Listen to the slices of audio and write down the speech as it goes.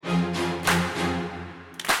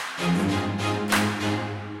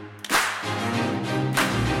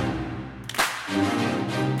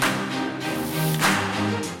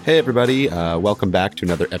Hey everybody, welcome back to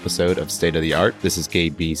another episode of State of the Art. This is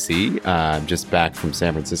Gabe BC. I'm just back from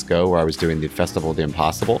San Francisco where I was doing the Festival of the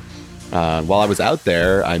Impossible. While I was out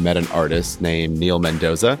there, I met an artist named Neil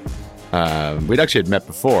Mendoza. We'd actually had met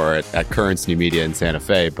before at Currents New Media in Santa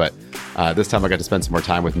Fe, but this time I got to spend some more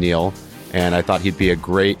time with Neil, and I thought he'd be a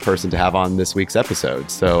great person to have on this week's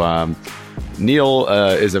episode. So Neil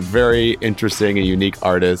is a very interesting and unique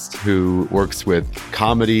artist who works with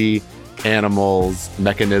comedy, animals,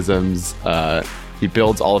 mechanisms. He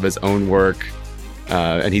builds all of his own work,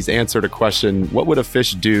 and he's answered a question: what would a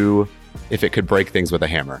fish do if it could break things with a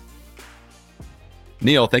hammer?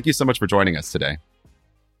 Neil, thank you so much for joining us today.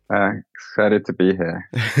 Excited to be here.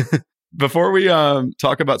 Before we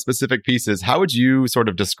talk about specific pieces, how would you sort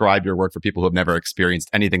of describe your work for people who have never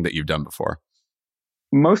experienced anything that you've done before?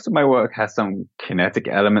 Most of my work has some kinetic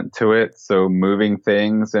element to it, so moving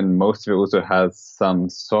things, and most of it also has some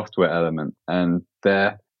software element. And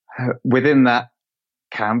within that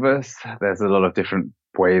canvas, there's a lot of different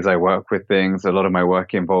ways I work with things. A lot of my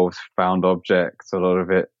work involves found objects. A lot of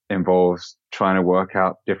it involves trying to work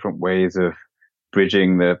out different ways of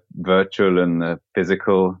bridging the virtual and the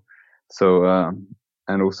physical. So,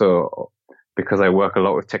 and also because I work a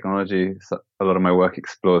lot with technology, so a lot of my work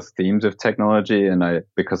explores themes of technology, and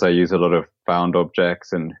because I use a lot of found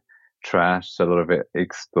objects and trash, so a lot of it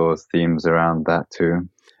explores themes around that too.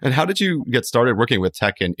 And how did you get started working with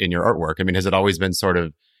tech in your artwork? I mean, has it always been sort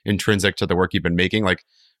of intrinsic to the work you've been making? Like,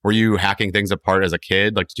 were you hacking things apart as a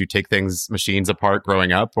kid? Like, did you take machines apart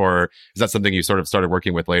growing up, or is that something you sort of started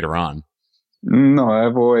working with later on? No,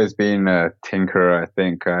 I've always been a tinkerer. I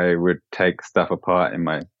think I would take stuff apart in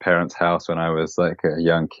my parents' house when I was like a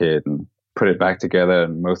young kid and put it back together.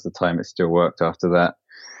 And most of the time it still worked after that.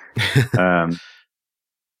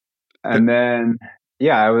 And then,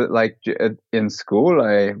 I was like in school,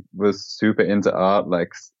 I was super into art,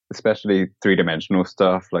 like especially three-dimensional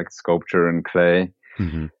stuff like sculpture and clay.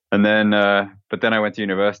 Mm-hmm. And then, but then I went to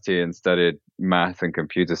university and studied math and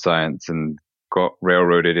computer science and got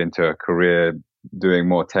railroaded into a career doing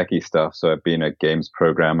more techie stuff. So I've been a games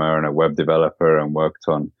programmer and a web developer and worked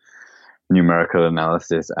on numerical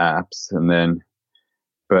analysis apps.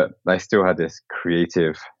 But I still had this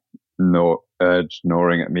creative urge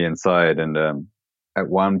gnawing at me inside. And at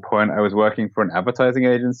one point I was working for an advertising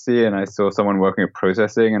agency and I saw someone working with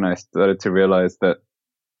processing, and I started to realize that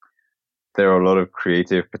there are a lot of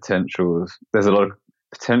creative potentials. There's a lot of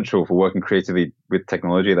potential for working creatively with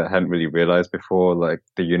technology that I hadn't really realized before. Like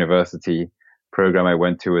the university program I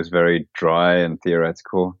went to was very dry and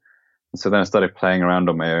theoretical. And so then I started playing around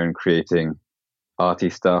on my own, creating arty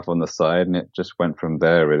stuff on the side, and it just went from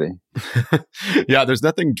there, really. Yeah, there's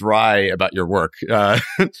nothing dry about your work.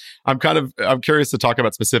 I'm curious to talk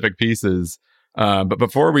about specific pieces. But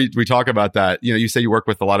before we talk about that, you say you work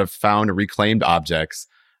with a lot of found and reclaimed objects.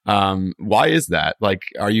 Why is that? Like,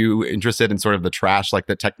 are you interested in sort of the trash, like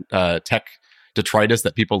the tech detritus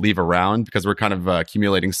that people leave around? Because we're kind of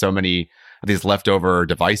accumulating so many of these leftover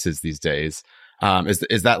devices these days.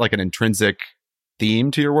 Is that like an intrinsic theme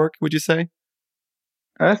to your work, would you say?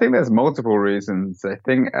 I think there's multiple reasons. I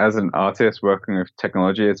think as an artist working with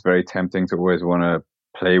technology, it's very tempting to always want to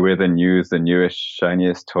play with and use the newest,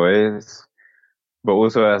 shiniest toys. But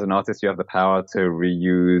also as an artist, you have the power to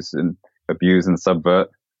reuse and abuse and subvert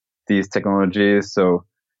these technologies. So,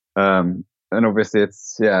 and obviously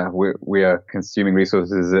we are consuming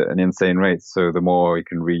resources at an insane rate. So the more we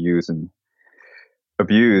can reuse and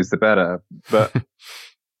abuse, the better. But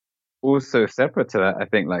also separate to that, I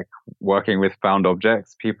think like working with found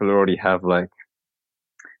objects, people already have like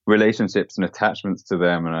relationships and attachments to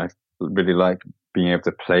them. And I really like being able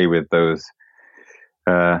to play with those,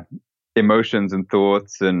 emotions and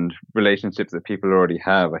thoughts and relationships that people already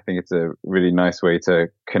have. I think it's a really nice way to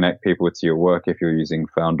connect people to your work if you're using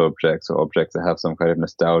found objects or objects that have some kind of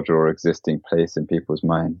nostalgia or existing place in people's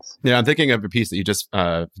minds. Yeah, I'm thinking of a piece that you just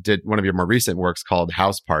did, one of your more recent works called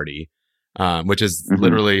House Party, which is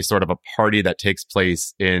literally sort of a party that takes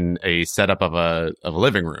place in a setup of a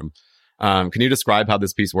living room. Can you describe how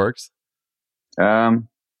this piece works?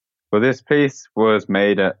 Well, this piece was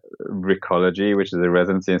made at Recology, which is a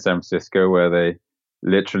residency in San Francisco, where they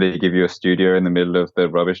literally give you a studio in the middle of the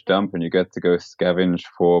rubbish dump and you get to go scavenge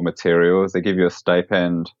for materials. They give you a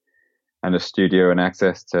stipend and a studio and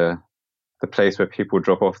access to the place where people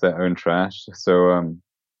drop off their own trash. So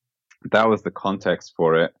that was the context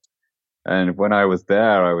for it. And when I was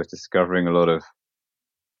there, I was discovering a lot of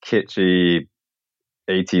kitschy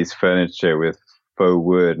 80s furniture with faux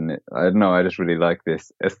wood, and I don't know, I just really like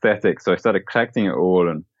this aesthetic. So I started collecting it all,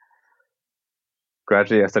 and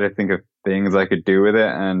gradually I started to think of things I could do with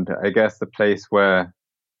it. And I guess the place where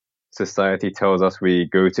society tells us we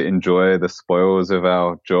go to enjoy the spoils of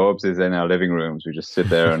our jobs is in our living rooms. We just sit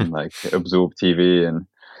there and like absorb TV. And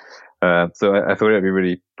so I thought it'd be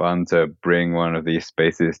really fun to bring one of these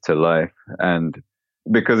spaces to life. And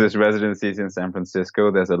because it's residencies in San Francisco,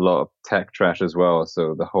 there's a lot of tech trash as well.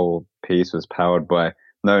 So the whole piece was powered by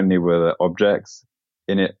not only were the objects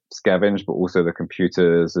in it scavenged, but also the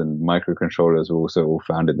computers and microcontrollers were also all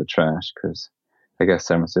found in the trash because I guess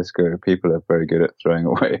San Francisco people are very good at throwing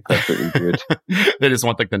away perfectly good. They just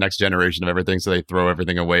want like the next generation of everything, so they throw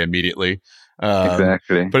everything away immediately.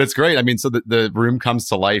 Exactly. But it's great. I mean, so the room comes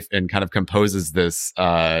to life and kind of composes this.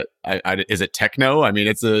 Is it techno? I mean,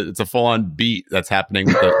 it's a full on beat that's happening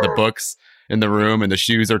with the books in the room, and the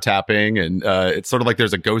shoes are tapping, and it's sort of like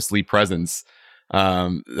there's a ghostly presence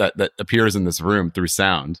that appears in this room through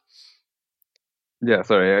sound. Yeah,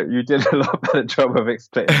 sorry, you did a lot better job of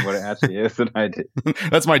explaining what it actually is than I did.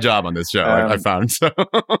 That's my job on this show. I found so.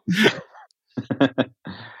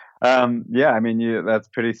 Yeah, I mean, that's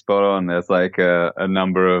pretty spot on. There's like a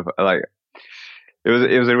number of like,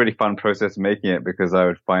 it was a really fun process making it because I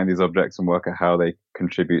would find these objects and work out how they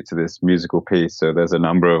contribute to this musical piece. So there's a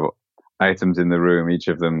number of items in the room. Each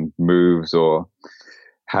of them moves or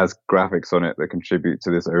has graphics on it that contribute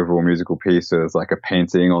to this overall musical piece. So there's like a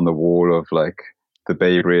painting on the wall of like the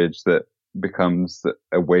Bay Bridge that becomes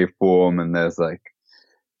a waveform, and there's like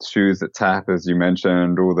shoes that tap, as you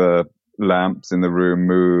mentioned. All the lamps in the room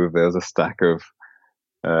move. There's a stack of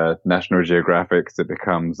National Geographics that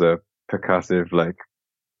becomes a percussive like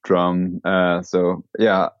drum. So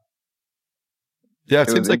yeah. Yeah,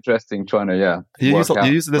 it seems like interesting trying to you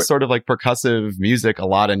use this sort of like percussive music a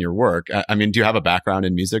lot in your work. I mean, do you have a background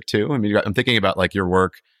in music too? I mean, I'm thinking about like your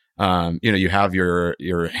work. You have your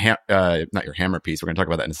not your hammer piece. We're going to talk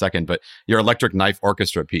about that in a second, but your electric knife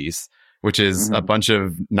orchestra piece, which is a bunch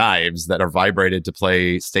of knives that are vibrated to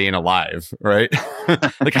play "Staying Alive," right?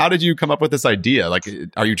 Like, how did you come up with this idea? Like,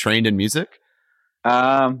 are you trained in music?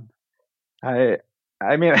 I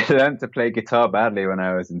mean, I learned to play guitar badly when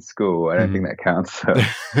I was in school. I don't think that counts. So.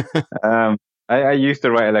 I used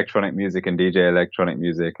to write electronic music and DJ electronic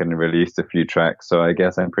music and released a few tracks. So I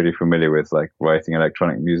guess I'm pretty familiar with like writing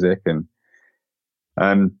electronic music. And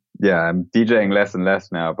I'm DJing less and less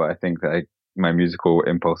now, but I think that my musical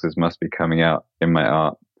impulses must be coming out in my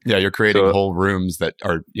art. Yeah, you're creating whole rooms that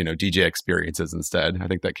are, DJ experiences instead. I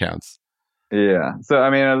think that counts. Yeah. So,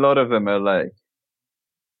 I mean, a lot of them are like,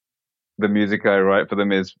 the music I write for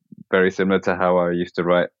them is very similar to how I used to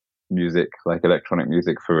write music, like electronic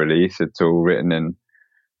music for release. It's all written in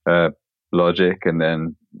Logic, and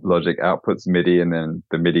then Logic outputs MIDI, and then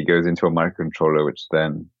the MIDI goes into a microcontroller, which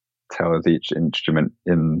then tells each instrument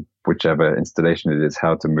in whichever installation it is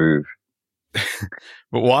how to move.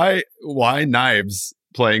 But why knives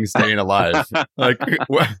playing "Staying Alive"? Like,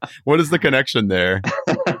 what is the connection there?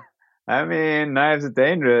 I mean, knives are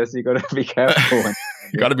dangerous. You got to be careful.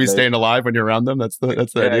 You got to be staying alive when you're around them. That's the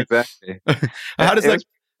idea. Exactly. How does that?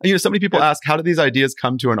 So many people ask, how do these ideas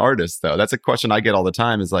come to an artist? Though that's a question I get all the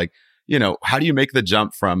time. Is like, how do you make the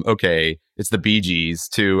jump from it's the Bee Gees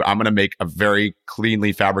to I'm going to make a very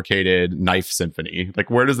cleanly fabricated knife symphony? Like,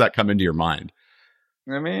 where does that come into your mind?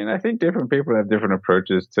 I mean, I think different people have different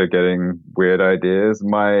approaches to getting weird ideas.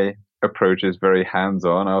 My approach is very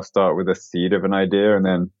hands-on. I'll start with a seed of an idea, and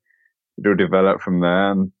then it'll develop from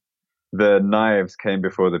there. And the knives came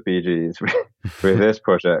before the Bee Gees with this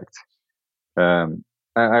project.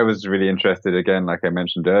 I was really interested, again, like I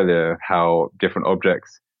mentioned earlier, how different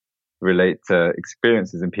objects relate to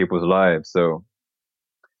experiences in people's lives. So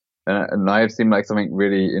knives seem like something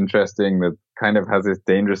really interesting that kind of has this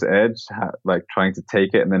dangerous edge, like trying to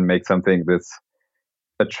take it and then make something that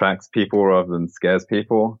attracts people rather than scares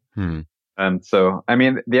people. And so, I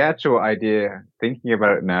mean, the actual idea, thinking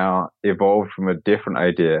about it now, evolved from a different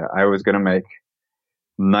idea. I was going to make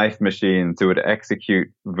knife machines that would execute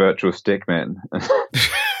virtual stickmen.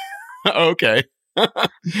 Okay.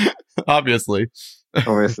 Obviously. But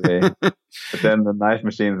then the knife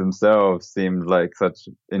machines themselves seemed like such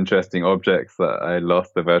interesting objects that I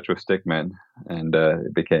lost the virtual stickmen, and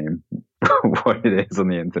it became what it is on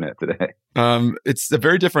the internet today. It's a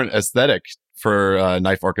very different aesthetic for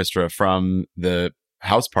Knife Orchestra from the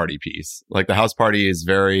House Party piece. Like, the House Party is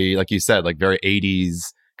very, like you said, like very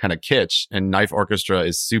 80s kind of kitsch, and Knife Orchestra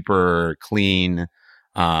is super clean,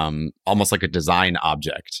 almost like a design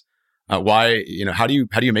object. Why, how do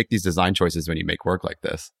you make these design choices when you make work like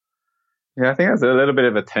this? Yeah, I think there's a little bit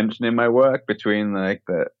of a tension in my work between like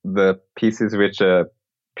the pieces which are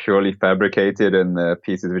purely fabricated and the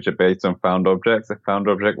pieces which are based on found objects. The found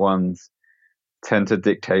object ones tend to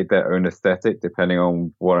dictate their own aesthetic depending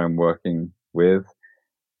on what I'm working with.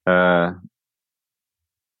 Uh,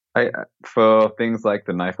 I for things like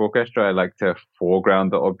the knife orchestra, I like to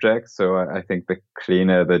foreground the objects. So I think the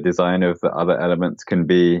cleaner the design of the other elements can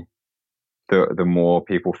be, the more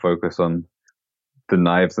people focus on the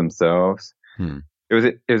knives themselves. Hmm.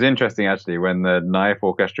 It was interesting actually when the knife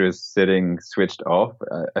orchestra is sitting switched off.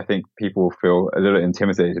 I think people feel a little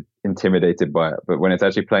intimidated by it, but when it's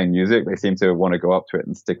actually playing music, they seem to want to go up to it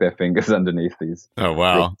and stick their fingers underneath these Oh,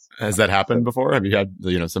 wow. rings. Has that So happened before? Have you had,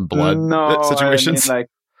 some blood no, I mean situations? like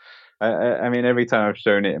I mean every time I've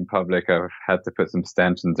shown it in public, I've had to put some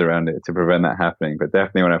stanchions around it to prevent that happening. But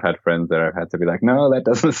definitely when I've had friends there, I've had to be like, no, that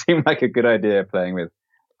doesn't seem like a good idea playing with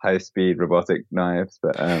high speed robotic knives.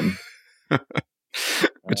 But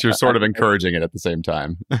But you're I, sort of encouraging it at the same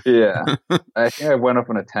time. yeah, I think I went off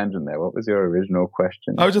on a tangent there. What was your original I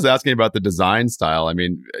question? was just asking about the design style. I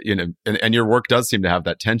mean, and your work does seem to have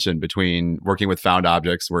that tension between working with found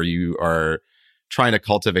objects where you are trying to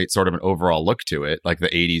cultivate sort of an overall look to it, like the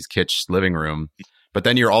 80s kitsch living room. But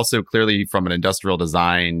then you're also clearly from an industrial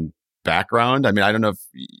design background. I mean, I don't know if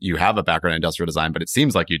you have a background in industrial design, but it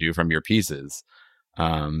seems like you do from your pieces.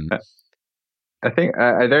 Um, I think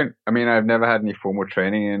I don't. I mean, I've never had any formal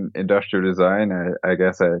training in industrial design. I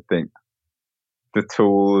guess I think the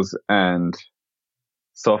tools and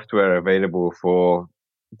software available for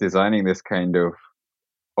designing this kind of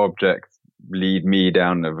object lead me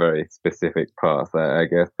down a very specific path. I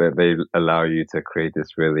guess that they allow you to create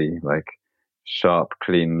this really like sharp,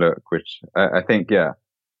 clean look, which I think, yeah,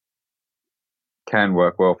 can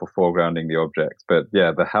work well for foregrounding the objects. But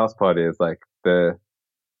yeah, the house party is like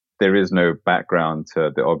there is no background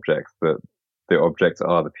to the objects. The objects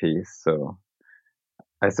are the piece. So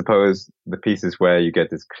I suppose the pieces where you get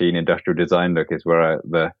this clean industrial design look is where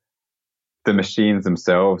the machines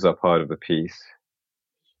themselves are part of the piece.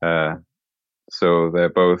 Uh, so they're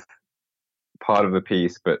both part of the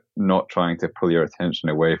piece, but not trying to pull your attention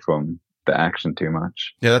away from the action too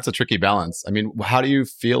much. yeah, that's a tricky balance. I mean, how do you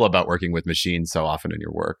feel about working with machines so often in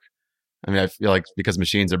your work? I mean, I feel like because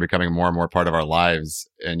machines are becoming more and more part of our lives,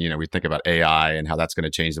 and we think about AI and how that's going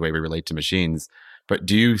to change the way we relate to machines. But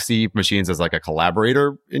do you see machines as like a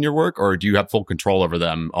collaborator in your work, or do you have full control over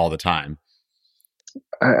them all the time?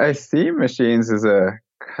 I see machines as a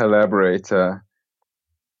collaborator.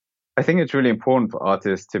 I think it's really important for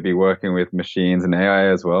artists to be working with machines and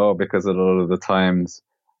AI as well, because a lot of the times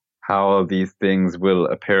how these things will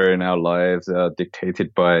appear in our lives are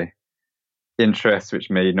dictated by interests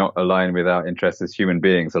which may not align with our interests as human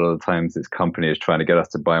beings. A lot of times it's companies trying to get us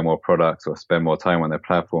to buy more products or spend more time on their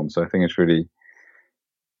platform. So I think it's really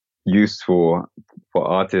useful for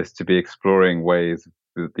artists to be exploring ways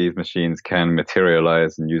that these machines can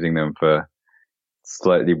materialize and using them for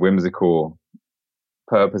slightly whimsical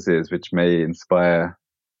purposes, which may inspire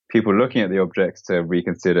people looking at the objects to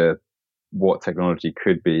reconsider what technology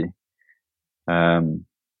could be. Um,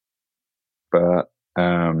 but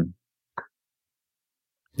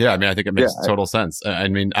Yeah, I mean, I think it yeah, makes total sense. I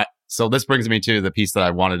mean, so this brings me to the piece that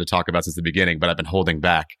I wanted to talk about since the beginning, but I've been holding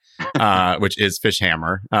back, which is Fish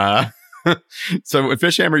Hammer. So with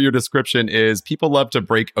Fish Hammer, your description is people love to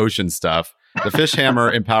break ocean stuff. The Fish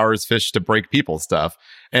Hammer empowers fish to break people stuff.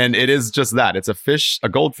 And it is just that. It's a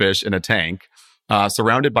goldfish in a tank,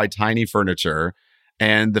 surrounded by tiny furniture.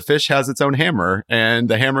 And the fish has its own hammer, and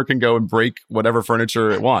the hammer can go and break whatever furniture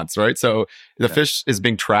it wants, right? So the fish is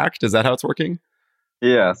being tracked. Is that how it's working?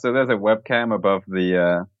 yeah. So there's a webcam above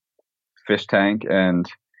the fish tank, and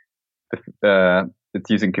it's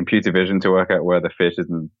using computer vision to work out where the fish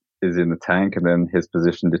is in the tank, and then his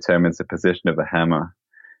position determines the position of the hammer.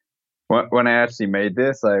 When I actually made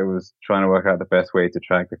this, I was trying to work out the best way to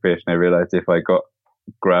track the fish, and I realized if I got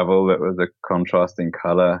gravel that was a contrasting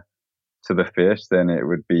color to the fish, then it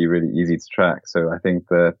would be really easy to track. So I think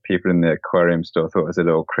the people in the aquarium store thought it was a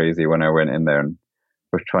little crazy when I went in there and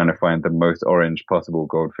was trying to find the most orange possible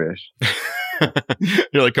goldfish.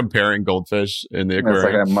 You're like comparing goldfish in the And it's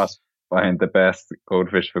like I aquarium. must find the best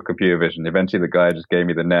goldfish for computer vision. Eventually, the guy just gave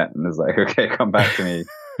me the net and was like, "Okay, come back to me."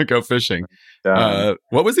 Go fishing.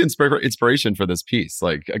 What was the inspiration for this piece?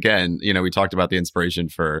 Like, again, we talked about the inspiration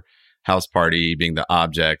for House Party being the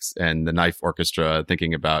objects and the knife orchestra,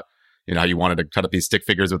 thinking about, how you wanted to cut up these stick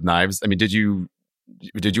figures with knives. I mean,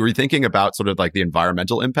 were you thinking about sort of like the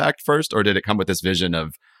environmental impact first, or did it come with this vision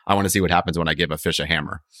of, I want to see what happens when I give a fish a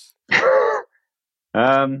hammer?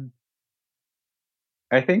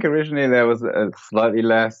 I think originally there was a slightly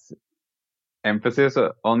less emphasis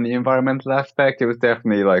on the environmental aspect. It was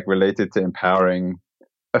definitely like related to empowering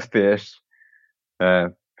a fish,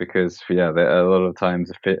 because yeah, a lot of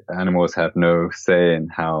times animals have no say in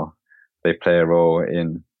how they play a role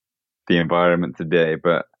in the environment today.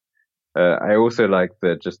 But I also like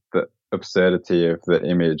the absurdity of the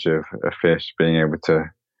image of a fish being able to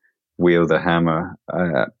wield a hammer.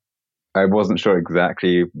 I wasn't sure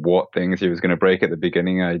exactly what things he was going to break at the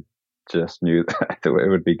beginning. I just knew that I thought it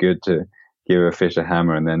would be good to give a fish a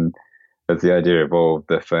hammer, and then as the idea evolved,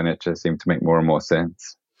 the furniture seemed to make more and more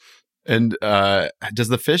sense. And does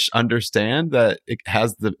the fish understand that it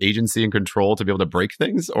has the agency and control to be able to break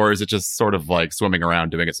things, or is it just sort of like swimming around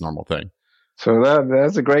doing its normal thing? So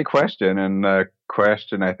that's a great question, and a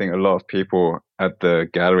question I think a lot of people at the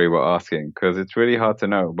gallery were asking because it's really hard to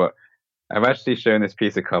know. But I've actually shown this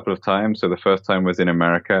piece a couple of times. So the first time was in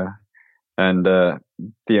America, and the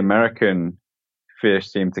American fish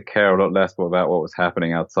seemed to care a lot less about what was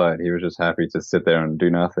happening outside. He was just happy to sit there and do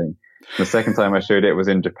nothing. The second time I showed it was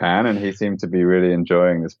in Japan, and he seemed to be really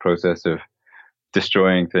enjoying this process of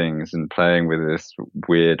destroying things and playing with this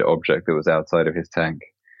weird object that was outside of his tank.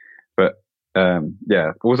 But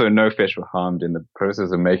yeah, also no fish were harmed in the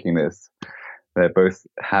process of making this. They're both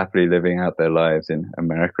happily living out their lives in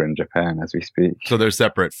America and Japan as we speak. So they're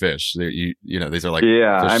separate fish. These are like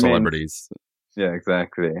Yeah, fish I mean, celebrities. yeah,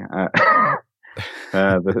 exactly.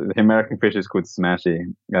 The American fish is called Smashy,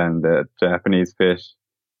 and the Japanese fish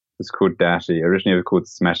is called Dashi. Originally, it was called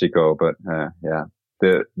Smashiko, but yeah,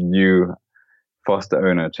 the new foster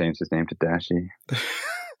owner changed his name to Dashi.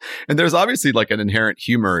 And there's obviously like an inherent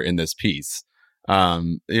humor in this piece.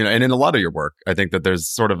 And in a lot of your work, I think that there's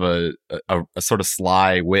sort of a sort of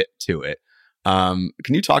sly wit to it. Can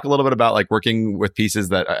you talk a little bit about like working with pieces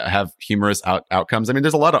that have humorous outcomes? I mean,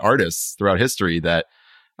 there's a lot of artists throughout history that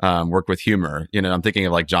work with humor. I'm thinking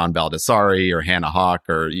of like John Baldessari or Hannah Hawk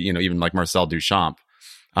or, even like Marcel Duchamp.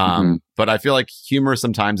 But I feel like humor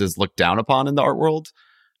sometimes is looked down upon in the art world.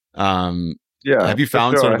 Yeah, have you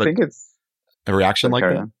found sure. sort of I think it's a reaction like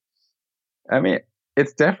that? I mean,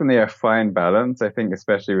 it's definitely a fine balance. I think,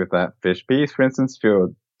 especially with that fish piece, for instance, if you're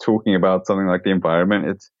talking about something like the environment,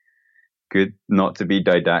 it's good not to be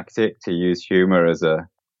didactic, to use humor as a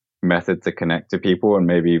method to connect to people. And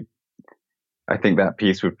maybe I think that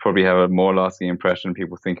piece would probably have a more lasting impression.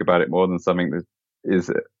 People think about it more than something that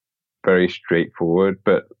is very straightforward.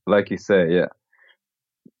 But like you say, yeah,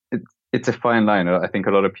 it's a fine line. I think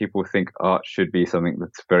a lot of people think art should be something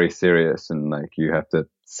that's very serious and like you have to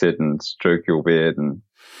sit and stroke your beard and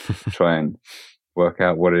try and work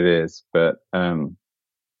out what it is. But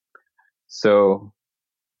so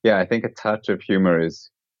yeah, I think a touch of humor is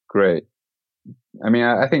great. I mean,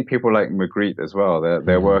 I think people like Magritte as well.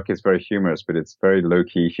 Their work is very humorous, but it's very low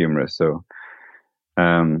key humorous. So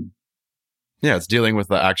yeah, it's dealing with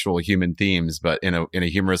the actual human themes, but in a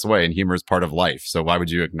humorous way. And humor is part of life. So why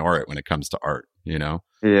would you ignore it when it comes to art?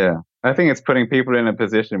 Yeah, I think it's putting people in a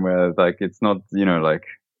position where like it's not like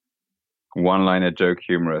one-liner joke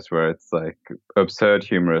humorous, where it's like absurd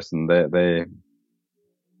humorous, and they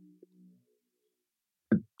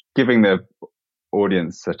giving the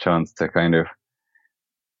audience a chance to kind of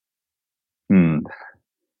giving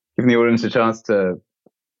the audience a chance to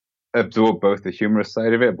absorb both the humorous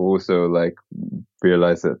side of it, but also like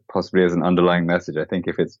realize that possibly as an underlying message. I think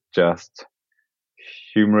if it's just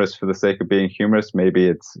humorous for the sake of being humorous, maybe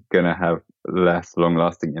it's going to have less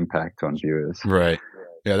long-lasting impact on viewers. Right.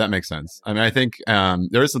 Yeah, that makes sense. I mean, I think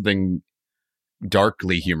there is something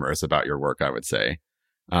darkly humorous about your work, I would say.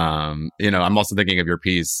 I'm also thinking of your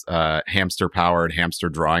piece, hamster-powered hamster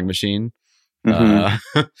drawing machine,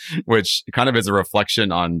 which kind of is a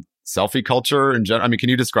reflection on selfie culture in general. I mean, can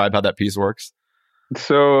you describe how that piece works?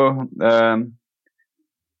 So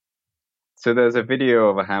there's a video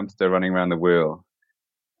of a hamster running around the wheel,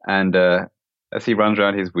 and as he runs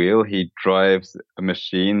around his wheel, he drives a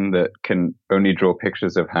machine that can only draw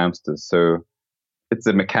pictures of hamsters. So it's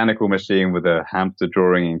a mechanical machine with a hamster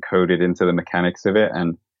drawing encoded into the mechanics of it.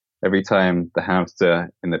 And every time the hamster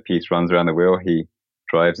in the piece runs around the wheel, he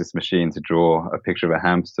drives this machine to draw a picture of a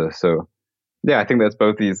hamster. So yeah, I think there's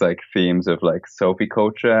both these like themes of like selfie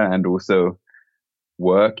culture and also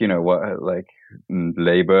work, what like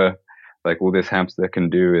labor, like all this hamster can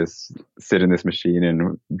do is sit in this machine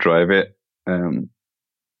and drive it. I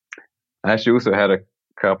actually also had a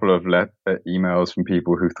couple of emails from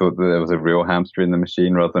people who thought that there was a real hamster in the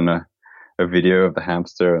machine rather than a video of the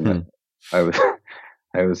hamster, and I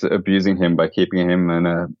was abusing him by keeping him in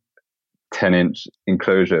a 10-inch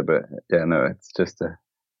enclosure. But yeah, no, it's just a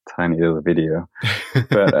tiny little video.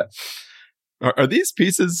 But are these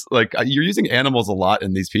pieces like you're using animals a lot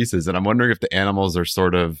in these pieces, and I'm wondering if the animals are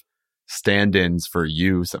sort of stand-ins for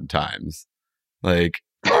you sometimes. Like,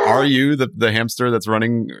 are you the hamster that's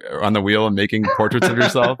running on the wheel and making portraits of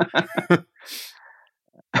yourself?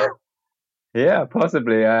 Yeah,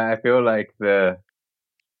 possibly. I feel like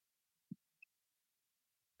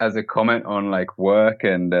as a comment on like work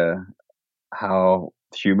and how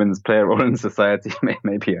humans play a role in society.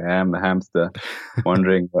 Maybe I am the hamster,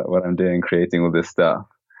 wondering what I'm doing, creating all this stuff.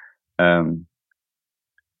 Um,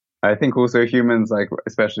 I think also humans, like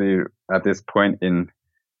especially at this point in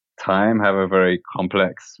time, have a very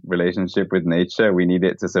complex relationship with nature. We need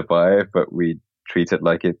it to survive, but we treat it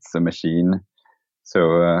like it's a machine.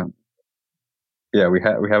 So yeah, we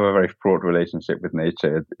have a very fraught relationship with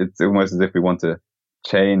nature. It's almost as if we want to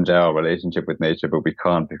change our relationship with nature, but we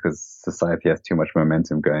can't because society has too much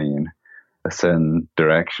momentum going in a certain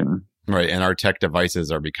direction. Right. And our tech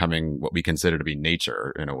devices are becoming what we consider to be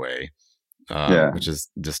nature in a way, Yeah, which is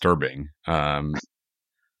disturbing.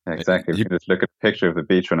 exactly. We You, can just look at a picture of the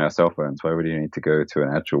beach on our cell phones. Why would you need to go to an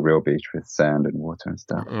actual real beach with sand and water and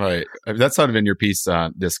stuff? right. That's sort of in your piece,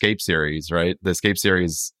 the Escape series, right? The Escape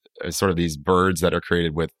series is sort of these birds that are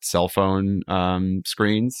created with cell phone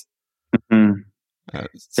screens. Mm,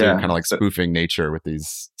 So you're yeah. kind of like spoofing nature with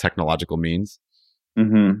these technological means.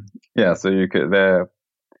 Yeah. So you could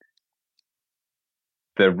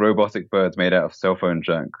they're robotic birds made out of cell phone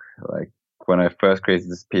junk. Like when I first created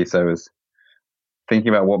this piece, I was thinking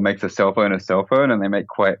about what makes a cell phone, and they make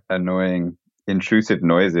quite annoying, intrusive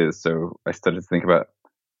noises. So I started to think about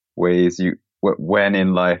ways when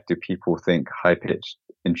in life do people think high pitched,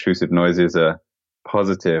 intrusive noises are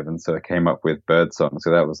positive, and so I came up with bird song.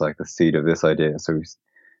 So that was like the seed of this idea. So we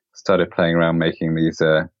started playing around making these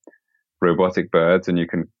robotic birds, and you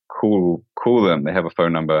can call them. They have a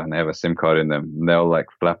phone number and they have a SIM card in them, and they'll like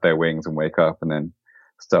flap their wings and wake up, and then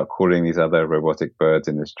start calling these other robotic birds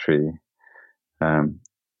in this tree. Um,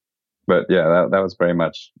 but yeah, that was very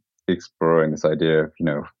much exploring this idea of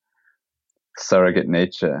surrogate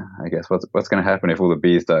nature. I guess what's going to happen if all the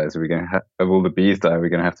bees die? Is we going to if all the bees die, we're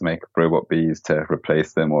going to have to make robot bees to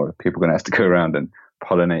replace them, or people are going to have to go around and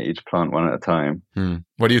pollinate each plant one at a time.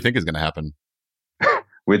 What do you think is going to happen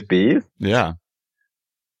With bees? Yeah.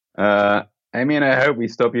 I mean, I hope we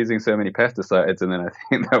stop using so many pesticides, and then I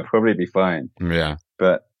think they'll probably be fine. Yeah.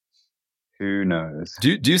 But who knows?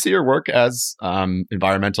 Do you see your work as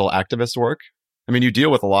environmental activist work? I mean, you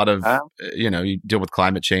deal with a lot of, you deal with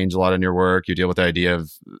climate change a lot in your work. You deal with the idea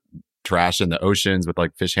of trash in the oceans with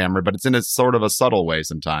like fish hammer, but it's in a sort of a subtle way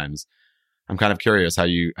sometimes. I'm kind of curious how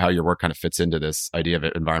your work kind of fits into this idea of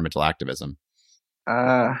environmental activism.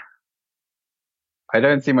 I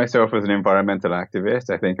don't see myself as an environmental activist.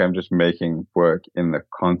 I think I'm just making work in the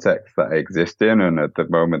context that I exist in. And at the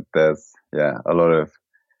moment, there's, a lot of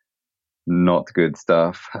not good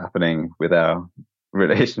stuff happening with our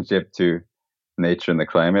relationship to nature and the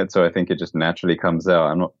climate. So I think it just naturally comes out.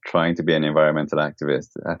 I'm not trying to be an environmental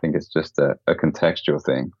activist. I think it's just a contextual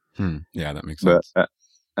thing. Yeah, that makes sense. But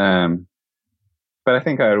I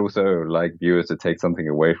think I'd also like viewers to take something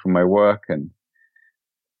away from my work, and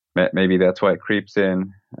maybe that's why it creeps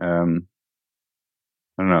in. I don't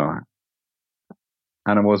know.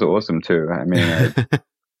 Animals are awesome too. I mean,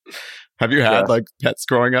 have you had like pets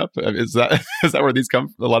growing up? Is that where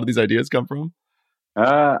a lot of these ideas come from?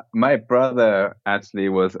 My brother actually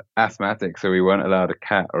was asthmatic, so we weren't allowed a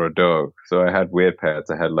cat or a dog. So I had weird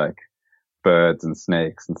pets. I had like birds and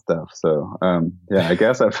snakes and stuff. So I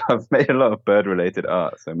guess I've made a lot of bird related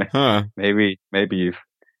art. So maybe you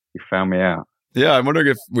found me out. Yeah, I'm wondering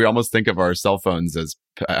if we almost think of our cell phones as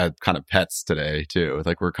kind of pets today too.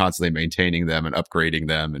 Like we're constantly maintaining them and upgrading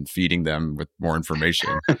them and feeding them with more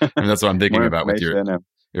information. And that's what I'm thinking about with your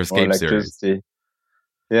Escape series.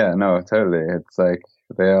 Yeah, no, totally. It's like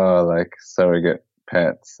they are like surrogate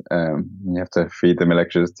pets. You have to feed them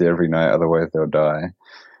electricity every night, otherwise they'll die.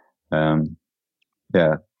 I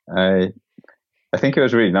think it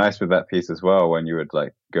was really nice with that piece as well, when you would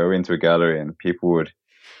like go into a gallery and people would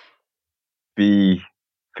be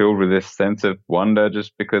filled with this sense of wonder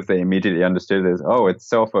just because they immediately understood this. Oh, it's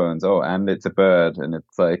cell phones. Oh, and it's a bird. And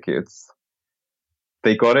it's like,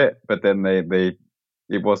 they got it, but then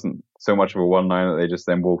it wasn't so much of a one liner that they just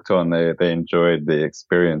then walked on. They enjoyed the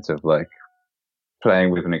experience of like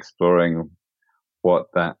playing with and exploring what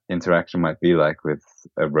that interaction might be like with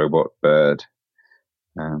a robot bird.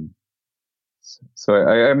 So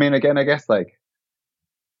I mean, again, I guess like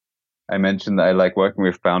I mentioned that I like working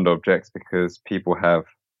with found objects because people have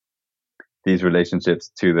these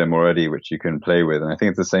relationships to them already, which you can play with. And I think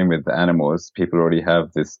it's the same with the animals. People already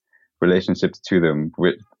have this relationships to them,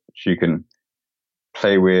 which you can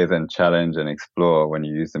play with and challenge and explore when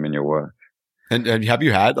you use them in your work. And have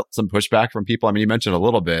you had some pushback from people? I mean, you mentioned a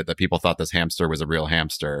little bit that people thought this hamster was a real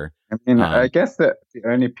hamster. I mean, I guess that the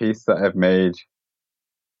only piece that I've made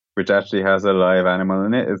which actually has a live animal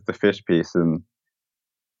in it is the fish piece. And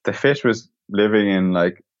the fish was living in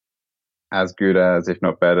like as good as, if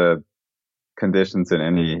not better, conditions than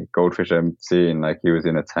any goldfish I've seen. Like, he was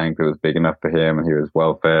in a tank that was big enough for him, and he was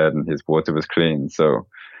well fed, and his water was clean. So,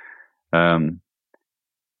 um,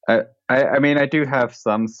 I mean, I do have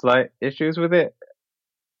some slight issues with it.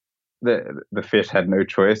 The fish had no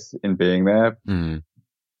choice in being there. Mm.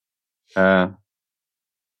 Uh,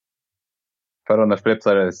 but on the flip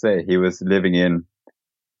side, I say he was living in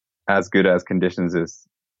as good as conditions as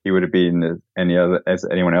he would have been as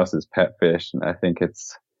anyone else's pet fish. And I think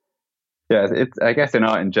it's I guess in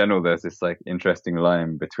art in general, there's this like interesting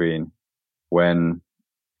line between when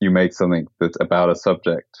you make something that's about a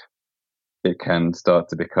subject, it can start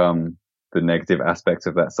to become the negative aspects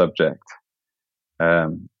of that subject.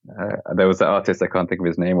 There was an artist, I can't think of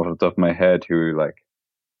his name off the top of my head, who like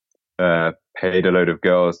paid a load of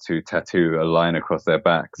girls to tattoo a line across their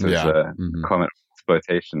backs as a comment on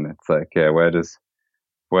exploitation. It's like, yeah, where does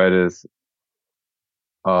where does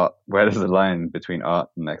the line between art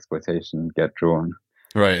and exploitation get drawn?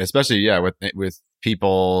 Right, especially with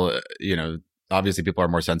people, obviously people are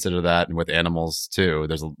more sensitive to that, and with animals too.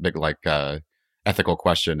 There's a big ethical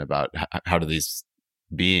question about how do these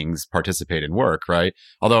beings participate in work, right?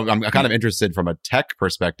 Although I'm kind of interested from a tech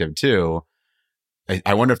perspective too.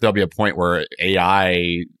 I wonder if there'll be a point where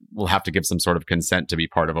AI will have to give some sort of consent to be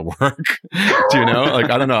part of a work. Do you know? Like,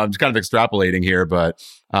 I don't know. I'm just kind of extrapolating here, but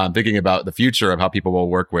thinking about the future of how people will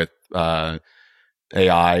work with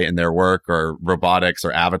AI in their work, or robotics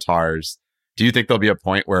or avatars. Do you think there'll be a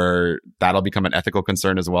point where that'll become an ethical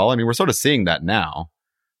concern as well? I mean, we're sort of seeing that now.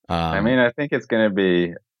 I mean, I think it's going to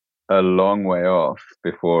be a long way off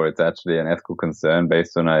before it's actually an ethical concern,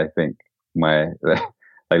 based on, I think, my like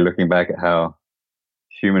looking back at how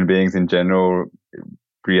human beings in general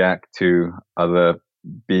react to other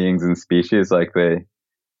beings and species. Like,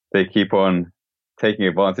 they keep on taking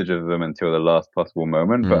advantage of them until the last possible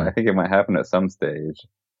moment. But I think it might happen at some stage.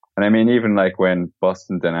 And I mean, even like when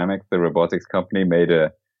Boston Dynamics, the robotics company, made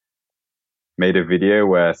a video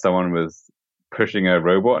where someone was pushing a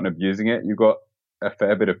robot and abusing it, you got a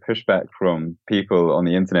fair bit of pushback from people on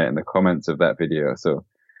the internet in the comments of that video. So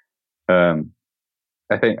I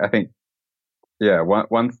think yeah,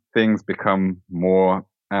 once things become more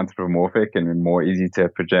anthropomorphic and more easy to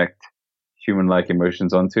project human-like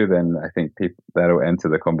emotions onto, then I think that'll enter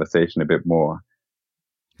the conversation a bit more.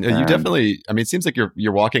 Yeah, you definitely. I mean, it seems like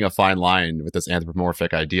you're walking a fine line with this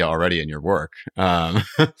anthropomorphic idea already in your work. The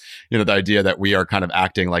idea that we are kind of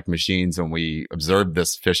acting like machines when we observe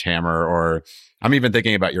this fish hammer, or I'm even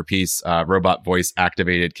thinking about your piece, robot voice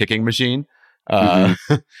activated kicking machine,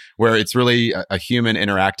 where it's really a human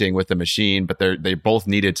interacting with the machine, but they both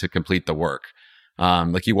needed to complete the work.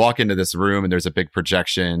 Like, you walk into this room and there's a big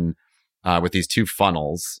projection with these two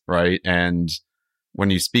funnels, right? And when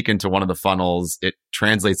you speak into one of the funnels, it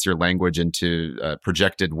translates your language into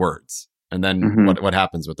projected words. And then what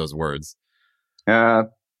happens with those words? So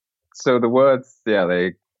the words,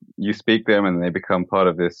 you speak them and they become part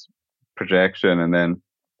of this projection. And then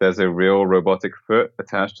there's a real robotic foot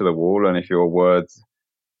attached to the wall. And if your words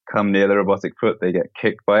come near the robotic foot, they get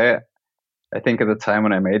kicked by it. I think at the time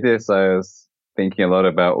when I made this, I was thinking a lot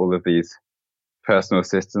about all of these personal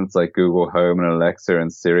assistants like Google Home and Alexa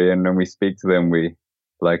and Siri. And when we speak to them, we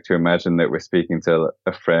like to imagine that we're speaking to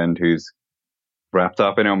a friend who's wrapped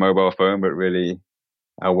up in our mobile phone, but really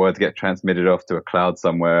our words get transmitted off to a cloud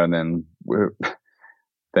somewhere, and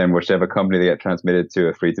then whichever company they get transmitted to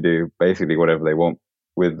are free to do basically whatever they want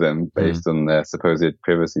with them based on their supposed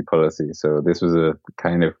privacy policy. So this was a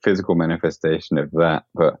kind of physical manifestation of that.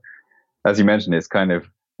 But as you mentioned,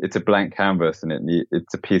 it's a blank canvas, and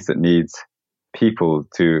it's a piece that needs people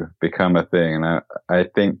to become a thing. And I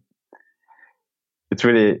think it's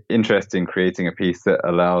really interesting creating a piece that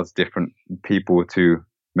allows different people to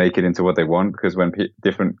make it into what they want, because when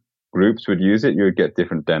different groups would use it, you would get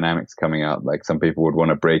different dynamics coming out. Like, some people would want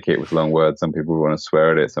to break it with long words, some people would want to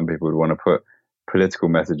swear at it, some people would want to put political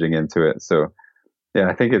messaging into it. So yeah,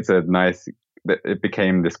 I think it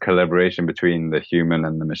became this collaboration between the human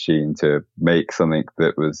and the machine to make something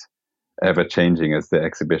that was ever changing as the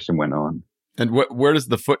exhibition went on. And where does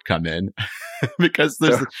the foot come in? Because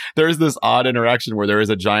there is this odd interaction where there is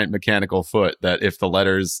a giant mechanical foot that, if the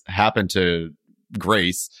letters happen to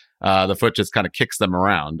grace, the foot just kind of kicks them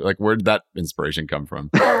around. Like, where did that inspiration come from?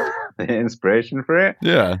 The inspiration for it?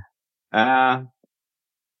 Yeah.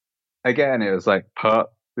 Again, it was like partly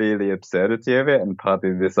the absurdity of it, and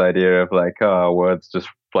partly this idea of like, words just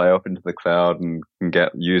fly off into the cloud and can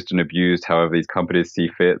get used and abused however these companies see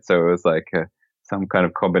fit. So it was like some kind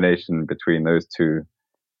of combination between those two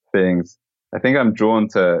things. I think I'm drawn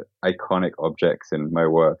to iconic objects in my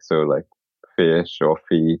work. So like fish or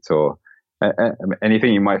feet or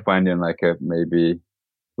Anything you might find in like a maybe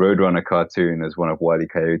Roadrunner cartoon as one of Wile E.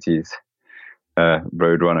 Coyote's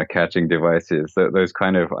Roadrunner catching devices. Those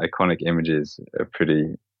kind of iconic images are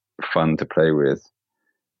pretty fun to play with.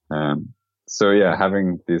 Um, so yeah,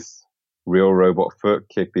 having this real robot foot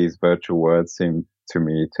kick these virtual words seemed to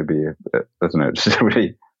me to be, I don't know, just a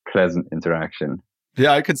really pleasant interaction.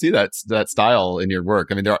 Yeah, I could see that style in your work.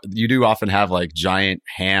 I mean, you do often have like giant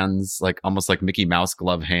hands, like almost like Mickey Mouse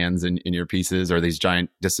glove hands in your pieces, or these giant,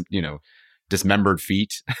 dismembered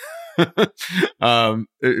feet. Were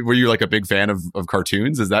you like a big fan of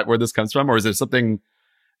cartoons? Is that where this comes from, or is there something?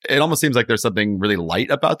 It almost seems like there's something really light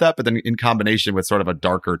about that, but then in combination with sort of a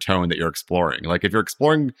darker tone that you're exploring. Like if you're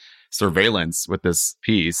exploring surveillance with this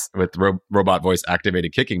piece with robot voice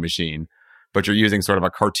activated kicking machine, but you're using sort of a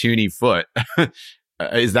cartoony foot.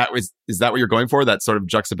 Is that what you're going for? That sort of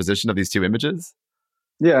juxtaposition of these two images?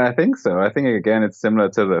 Yeah, I think so. I think again, it's similar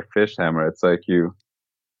to the fish hammer. It's like you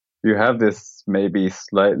have this maybe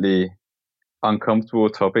slightly uncomfortable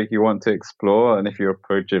topic you want to explore, and if you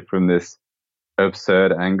approach it from this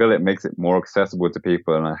absurd angle, it makes it more accessible to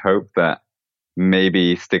people. And I hope that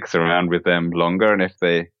maybe sticks around with them longer. And if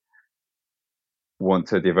they want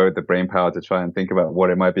to devote the brain power to try and think about what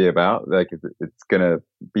it might be about, like it's going to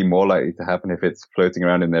be more likely to happen if it's floating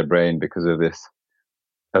around in their brain because of this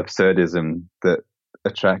absurdism that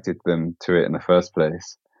attracted them to it in the first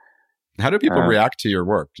place. How do people react to your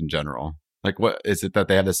work in general? Like, what is it that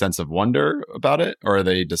they have a sense of wonder about it, or are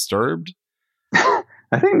they disturbed?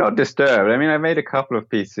 I think not disturbed. I mean, I made a couple of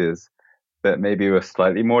pieces that maybe were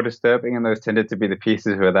slightly more disturbing, and those tended to be the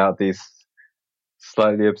pieces without these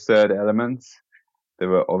slightly absurd elements. They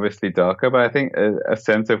were obviously darker, but I think a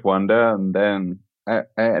sense of wonder. And then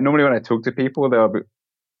normally when I talk to people, they'll be,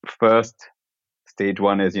 first stage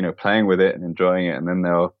one is, playing with it and enjoying it. And then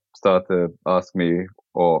they'll start to ask me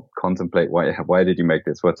or contemplate, why did you make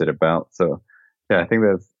this? What's it about? So yeah, I think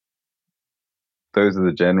those are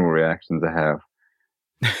the general reactions I have.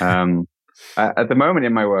 At the moment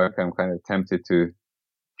in my work, I'm kind of tempted to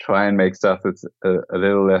try and make stuff that's a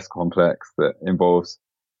little less complex, that involves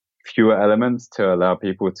fewer elements to allow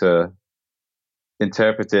people to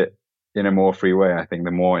interpret it in a more free way. I think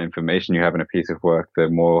the more information you have in a piece of work, the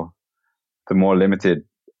more limited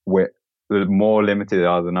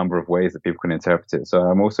are the number of ways that people can interpret it. So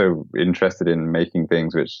I'm also interested in making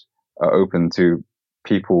things which are open to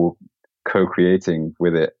people co-creating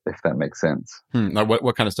with it, if that makes sense. Now,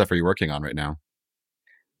 what kind of stuff are you working on right now?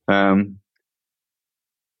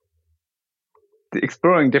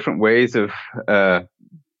 Exploring different ways of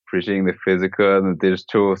bridging the physical and the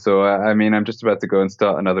digital. So, I mean, I'm just about to go and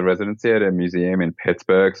start another residency at a museum in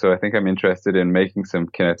Pittsburgh. So I think I'm interested in making some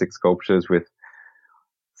kinetic sculptures with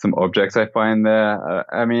some objects I find there.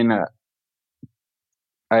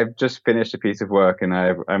 I've just finished a piece of work and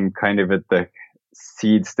I'm kind of at the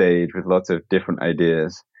seed stage with lots of different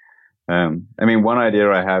ideas. One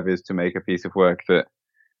idea I have is to make a piece of work that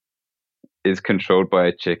is controlled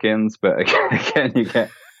by chickens, but again you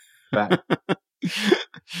get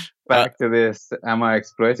back to this: am I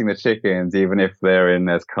exploiting the chickens even if they're in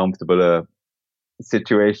as comfortable a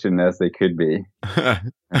situation as they could be?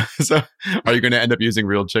 So are you going to end up using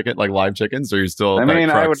real chicken, like live chickens, or are you still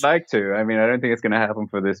I would like to. I don't think it's going to happen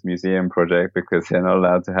for this museum project because they're not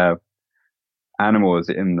allowed to have animals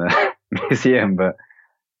in the museum. But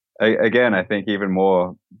again, I think even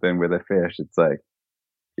more than with a fish, it's like,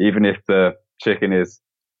 even if the chicken is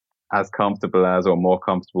as comfortable as or more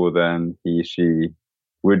comfortable than she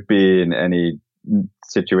would be in any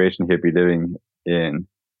situation he'd be living in,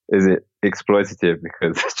 is it exploitative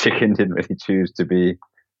because the chicken didn't really choose to be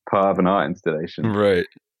part of an art installation? Right.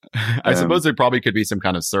 I suppose there probably could be some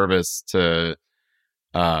kind of service to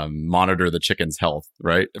monitor the chicken's health,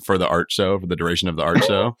 right? For the art show, for the duration of the art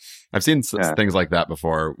show. I've seen things like that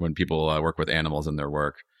before when people work with animals in their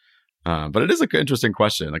work. But it is an interesting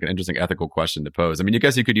question, like an interesting ethical question to pose. I mean, I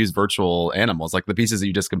guess you could use virtual animals, like the pieces that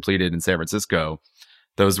you just completed in San Francisco.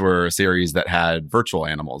 Those were a series that had virtual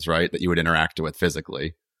animals, right? That you would interact with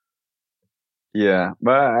physically. Yeah,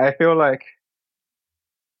 but I feel like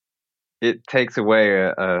it takes away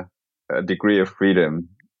a degree of freedom.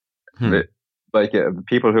 That, like,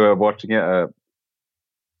 people who are watching it are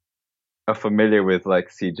familiar with like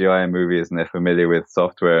CGI movies and they're familiar with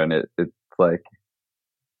software, and it's like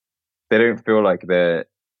they don't feel like they're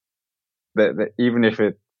even if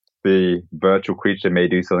the virtual creature may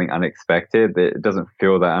do something unexpected, it doesn't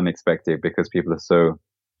feel that unexpected because people are so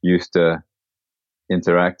used to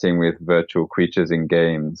interacting with virtual creatures in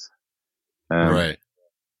games. Right.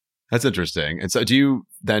 That's interesting. And so do you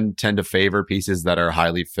then tend to favor pieces that are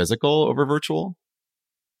highly physical over virtual?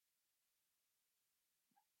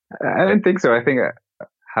 I don't think so. I think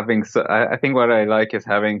I think what I like is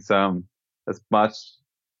having as much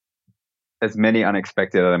as many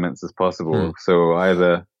unexpected elements as Hmm. possible. So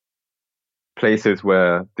either places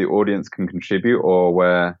where the audience can contribute or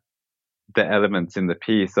where the elements in the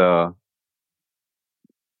piece are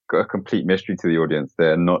a complete mystery to the audience.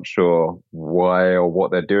 They're not sure why or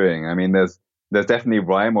what they're doing. I mean, there's definitely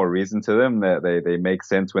rhyme or reason to them. They make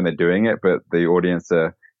sense when they're doing it, but the audience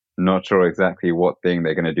are not sure exactly what thing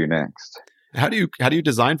they're going to do next. How do you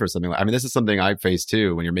design for something like? I mean, this is something I face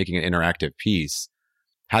too when you're making an interactive piece.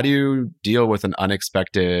 How do you deal with an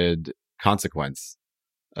unexpected consequence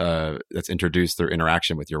that's introduced through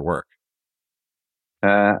interaction with your work?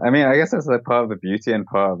 I mean, I guess that's like part of the beauty and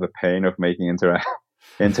part of the pain of making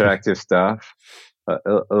interactive stuff. A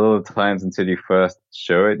lot of times, until you first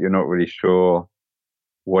show it, you're not really sure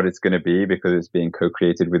what it's going to be because it's being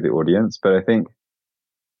co-created with the audience. But I think,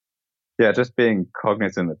 yeah, just being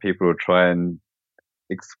cognizant that people will try and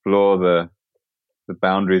explore the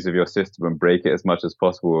boundaries of your system and break it as much as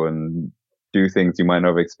possible and do things you might not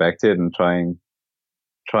have expected and trying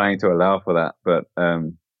to allow for that. But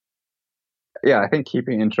yeah, I think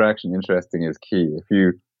keeping interaction interesting is key. If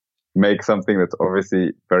you make something that's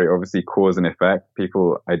very obviously cause and effect,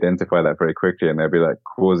 people identify that very quickly and they'll be like,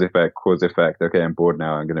 cause effect, cause effect. Okay, I'm bored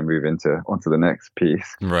now. I'm going to move onto the next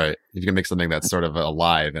piece. Right. If you can make something that's sort of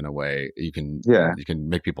alive in a way, you can Yeah, you can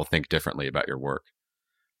make people think differently about your work.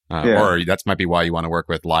 yeah, Or that might be why you want to work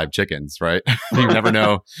with live chickens, right? you never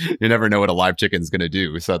know. You never know what a live chicken's going to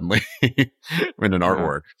do suddenly in an yeah.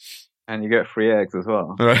 artwork. And you get free eggs as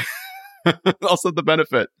well. Right. Also, the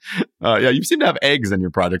benefit. Yeah, you seem to have eggs in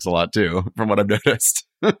your projects a lot too, from what I've noticed.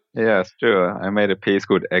 Yeah, it's true. I made a piece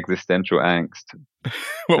called Existential Angst.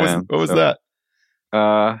 What was So that?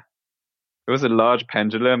 uh, it was a large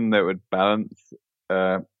pendulum that would balance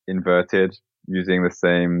uh, inverted using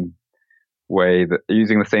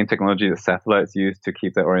using the same technology that satellites use to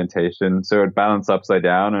keep their orientation. So it would balance upside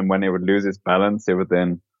down, and when it would lose its balance, it would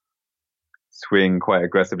then swing quite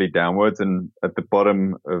aggressively downwards. And at the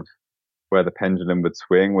bottom of where the pendulum would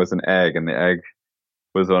swing was an egg, and the egg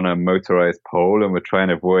was on a motorized pole and would try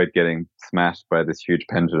and avoid getting smashed by this huge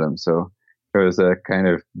pendulum. So it was a kind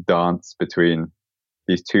of dance between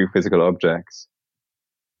these two physical objects.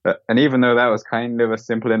 And even though that was kind of a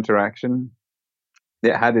simple interaction,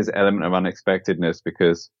 it had this element of unexpectedness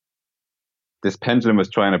because this pendulum was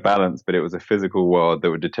trying to balance, but it was a physical world that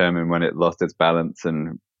would determine when it lost its balance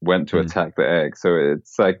and went to Hmm. attack the egg. So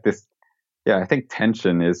it's like this. Yeah, I think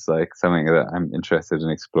tension is like something that I'm interested in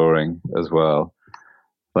exploring as well.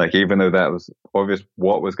 Like, even though that was obvious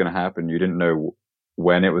what was going to happen, you didn't know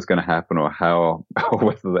when it was going to happen or how, or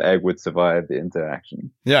whether the egg would survive the interaction.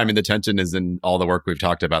 Yeah, I mean, the tension is in all the work we've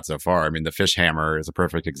talked about so far. I mean, the fish hammer is a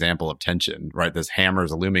perfect example of tension, right? This hammer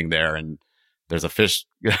is looming there, and there's a fish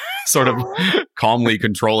sort of calmly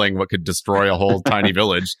controlling what could destroy a whole tiny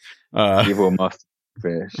village. Evil must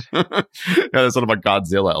fish. Yeah, there's sort of a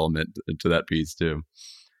Godzilla element to that piece too.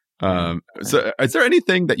 Yeah. So, is there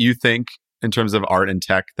anything that you think in terms of art and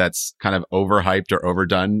tech that's kind of overhyped or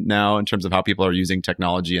overdone now in terms of how people are using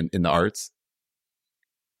technology in the arts?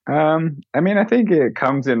 I mean, I think it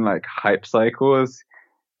comes in like hype cycles.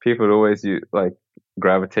 People always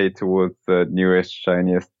gravitate towards the newest,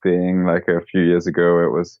 shiniest thing. Like a few years ago,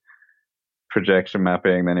 it was projection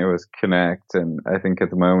mapping, then it was Connect, and I think at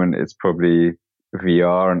the moment it's probably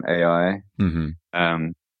VR and AI. Mm-hmm.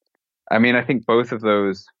 Um, I mean, I think both of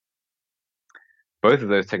those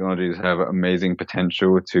technologies have amazing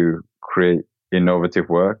potential to create innovative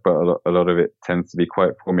work, but a lot of it tends to be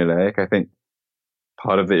quite formulaic. I think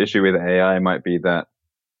part of the issue with AI might be that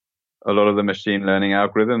a lot of the machine learning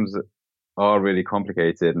algorithms are really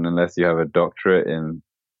complicated, and unless you have a doctorate in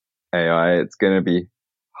AI, it's going to be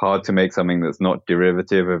hard to make something that's not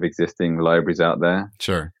derivative of existing libraries out there.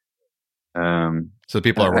 Sure. Um, So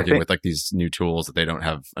people are I working think, with like these new tools that they don't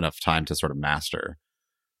have enough time to sort of master.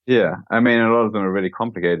 yeah, I mean, a lot of them are really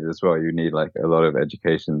complicated as well. You need like a lot of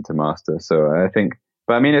education to master. So I think,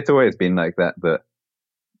 but I mean, it's always been like that, that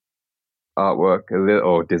artwork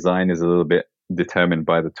or design is a little bit determined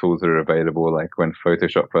by the tools that are available. Like when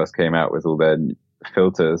Photoshop first came out with all their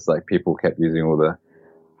filters, like people kept using all the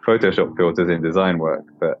Photoshop filters in design work.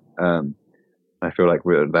 But I feel like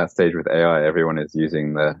we're at that stage with AI, everyone is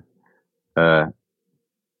using the uh,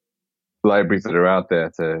 libraries that are out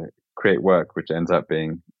there to create work, which ends up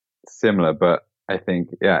being similar. But I think,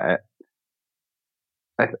 yeah,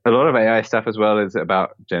 a lot of AI stuff as well is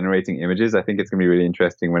about generating images. I think it's going to be really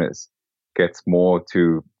interesting when it gets more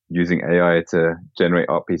to using AI to generate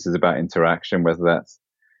art pieces about interaction, whether that's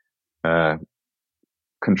uh,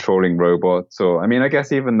 controlling robots, or I mean, I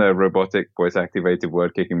guess even the robotic voice-activated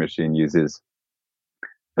word-kicking machine uses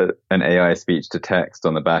an AI speech to text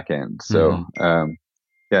on the back end. So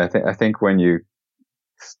yeah, I think when you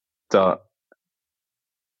start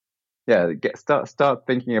start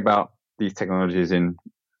thinking about these technologies in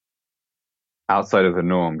outside of the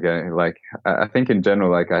norm, like I think in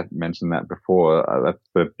general, like I mentioned that before, that's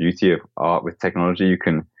the beauty of art with technology. You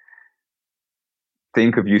can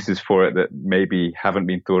think of uses for it that maybe haven't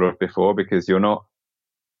been thought of before, because you're not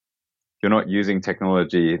using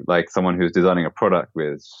technology like someone who's designing a product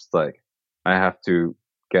with. It's just like, I have to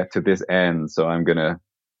get to this end, so I'm gonna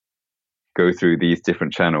go through these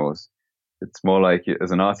different channels. It's more like, as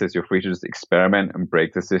an artist, you're free to just experiment and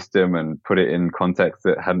break the system and put it in context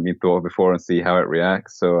that hadn't been thought of before and see how it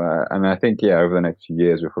reacts. So, and I think, over the next few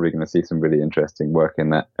years, we're probably going to see some really interesting work in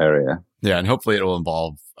that area. Yeah, and hopefully it will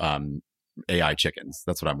involve AI chickens.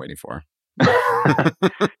 That's what I'm waiting for.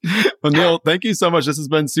 Well, Neil, thank you so much. This has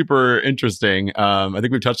been super interesting. I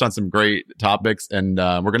think we've touched on some great topics, and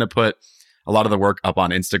we're going to put a lot of the work up on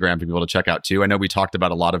Instagram for people to check out too. I know we talked about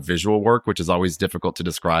a lot of visual work, which is always difficult to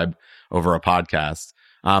describe over a podcast.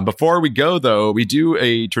 Before we go, though, we do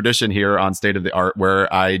a tradition here on State of the Art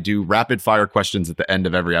where I do rapid fire questions at the end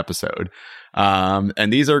of every episode.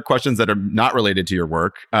 And these are questions that are not related to your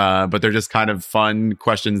work, but they're just kind of fun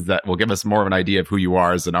questions that will give us more of an idea of who you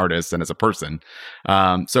are as an artist and as a person.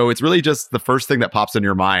 So it's really just the first thing that pops in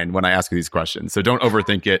your mind when I ask you these questions. So don't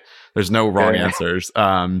overthink it. There's no wrong answers.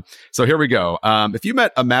 So here we go. If you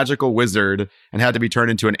met a magical wizard and had to be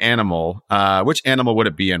turned into an animal, which animal would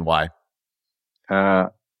it be and why?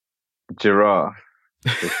 Giraffe,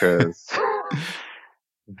 because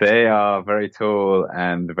they are very tall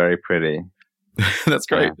and very pretty. That's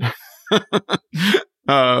great.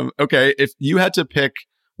 Okay, if you had to pick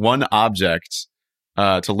one object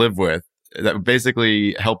to live with that would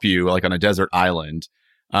basically help you, like on a desert island,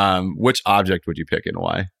 which object would you pick and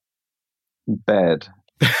why? Bed.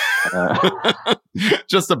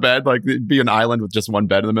 Just a bed? Like it'd be an island with just one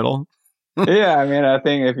bed in the middle? Yeah, I mean, I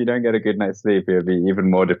think if you don't get a good night's sleep, you'll be even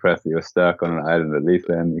more depressed that you're stuck on an island. At least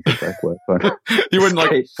then you could like work on you wouldn't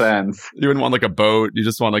like plans. You wouldn't want like a boat. You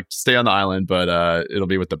just want like stay on the island, but it'll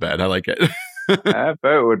be with the bed. I like it. A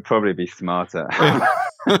boat would probably be smarter.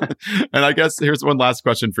 And I guess here's one last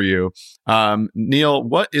question for you, Neil.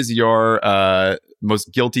 What is your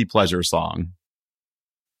most guilty pleasure song?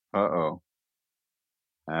 That's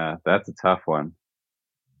a tough one.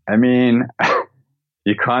 I mean,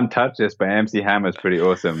 You Can't Touch This by MC Hammer is pretty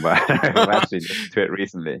awesome, but I've actually listened to it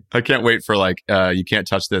recently. I can't wait for like You Can't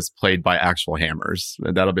Touch This played by actual hammers.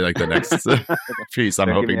 That'll be like the next piece I'm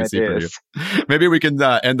hoping to see for you. Maybe we can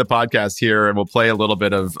end the podcast here and we'll play a little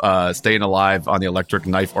bit of Staying Alive on the Electric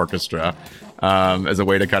Knife Orchestra as a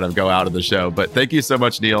way to kind of go out of the show. But thank you so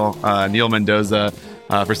much, Neil. Neil Mendoza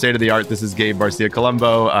for State of the Art. This is Gabe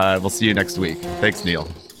Barcia-Colombo. We'll see you next week. Thanks, Neil.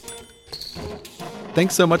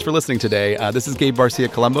 Thanks so much for listening today. This is Gabe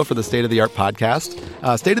Barcia-Colombo for the State of the Art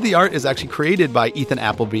podcast. State of the Art is actually created by Ethan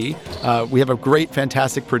Appleby. We have a great,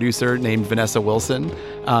 fantastic producer named Vanessa Wilson.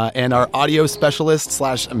 And our audio specialist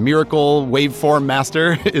 / miracle waveform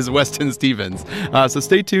master is Weston Stevens. So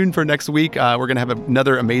stay tuned for next week. We're going to have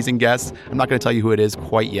another amazing guest. I'm not going to tell you who it is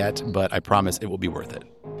quite yet, but I promise it will be worth it.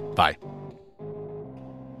 Bye.